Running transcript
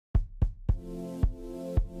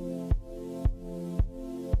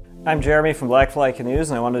I'm Jeremy from Blackfly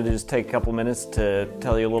Canoes, and I wanted to just take a couple minutes to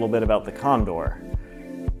tell you a little bit about the Condor.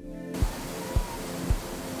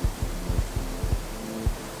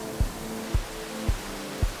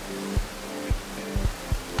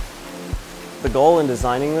 The goal in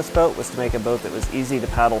designing this boat was to make a boat that was easy to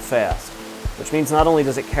paddle fast, which means not only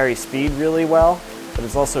does it carry speed really well, but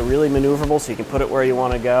it's also really maneuverable so you can put it where you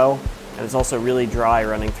want to go, and it's also really dry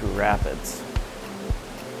running through rapids.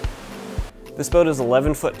 This boat is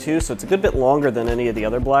 11'2", so it's a good bit longer than any of the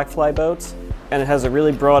other Blackfly boats, and it has a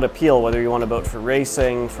really broad appeal whether you want a boat for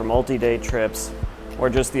racing, for multi-day trips, or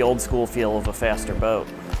just the old school feel of a faster boat.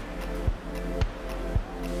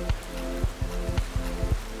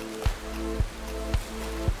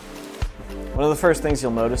 One of the first things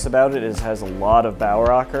you'll notice about it is it has a lot of bow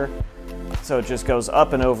rocker, so it just goes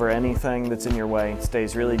up and over anything that's in your way and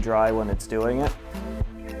stays really dry when it's doing it.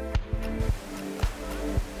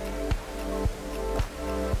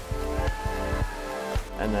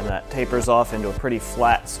 And then that tapers off into a pretty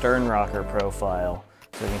flat stern rocker profile,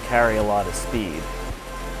 so it can carry a lot of speed.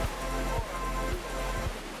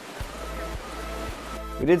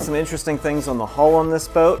 We did some interesting things on the hull on this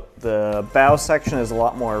boat. The bow section is a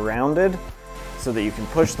lot more rounded, so that you can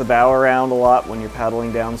push the bow around a lot when you're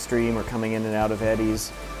paddling downstream or coming in and out of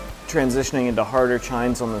eddies, transitioning into harder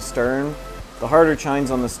chines on the stern. The harder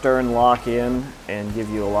chines on the stern lock in and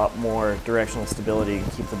give you a lot more directional stability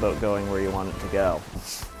to keep the boat going where you want it to go.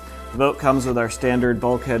 The boat comes with our standard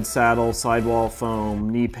bulkhead saddle, sidewall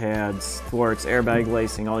foam, knee pads, thwarts, airbag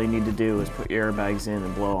lacing. All you need to do is put your airbags in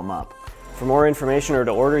and blow them up. For more information or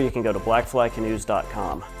to order, you can go to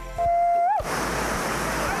blackflycanoes.com.